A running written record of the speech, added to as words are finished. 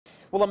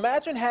Well,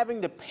 imagine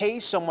having to pay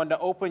someone to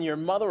open your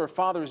mother or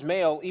father's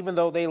mail even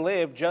though they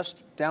live just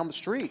down the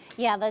street.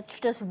 Yeah, that's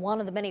just one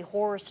of the many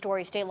horror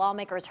stories state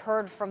lawmakers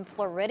heard from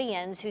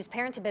Floridians whose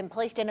parents have been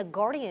placed in a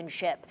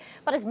guardianship.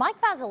 But as Mike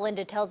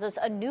Vasalinda tells us,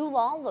 a new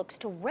law looks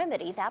to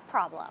remedy that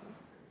problem.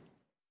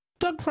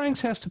 Doug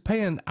Franks has to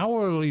pay an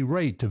hourly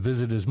rate to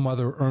visit his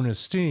mother,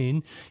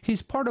 Ernestine.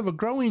 He's part of a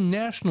growing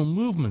national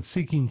movement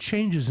seeking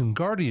changes in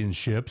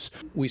guardianships.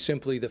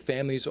 The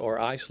families are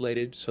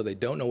isolated, so they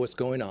don't know what's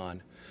going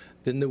on.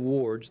 Then the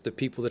wards, the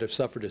people that have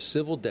suffered a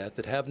civil death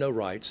that have no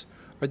rights,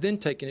 are then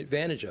taken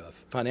advantage of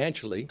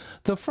financially.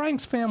 The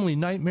Franks family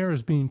nightmare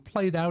is being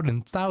played out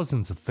in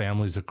thousands of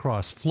families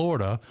across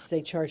Florida.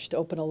 They charge to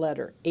open a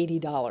letter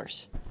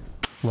 $80.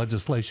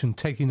 Legislation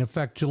taking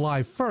effect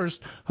July 1st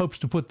hopes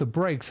to put the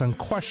brakes on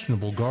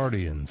questionable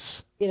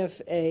guardians.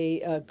 If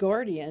a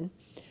guardian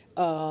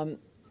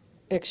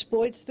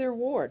exploits their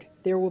ward,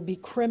 there will be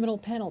criminal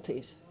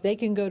penalties. They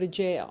can go to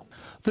jail.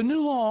 The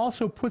new law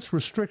also puts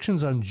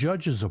restrictions on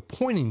judges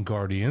appointing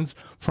guardians.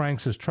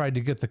 Franks has tried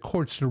to get the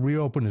courts to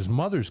reopen his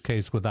mother's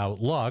case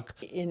without luck.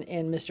 In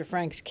Mr.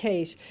 Frank's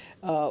case,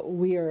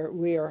 we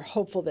are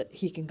hopeful that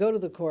he can go to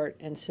the court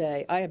and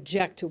say, I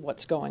object to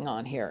what's going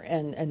on here,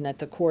 and that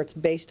the courts,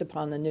 based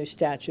upon the new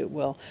statute,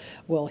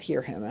 will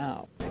hear him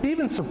out.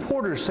 Even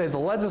supporters say the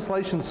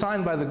legislation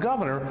signed by the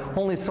governor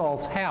only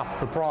solves half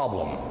the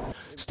problem.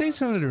 State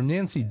Senator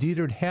Nancy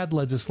Dietert had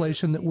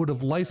legislation that would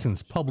have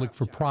licensed public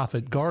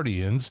for-profit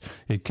guardians.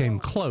 It came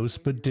close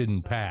but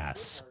didn't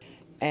pass.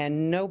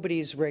 And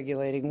nobody's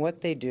regulating what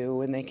they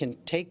do, and they can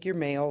take your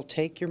mail,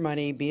 take your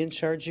money, be in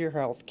charge of your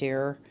health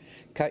care,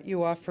 cut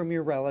you off from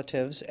your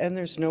relatives, and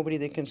there's nobody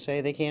that can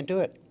say they can't do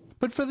it.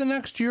 But for the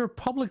next year,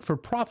 public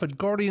for-profit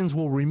guardians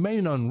will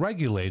remain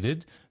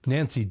unregulated.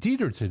 Nancy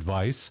Dietert's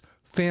advice,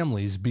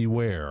 families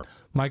beware.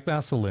 Mike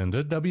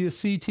Vasalinda,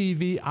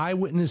 WCTV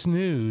Eyewitness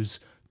News,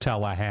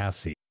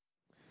 Tallahassee.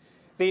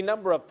 The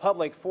number of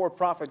public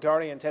for-profit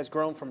guardians has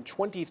grown from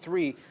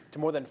 23 to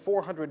more than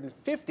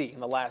 450 in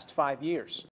the last 5 years.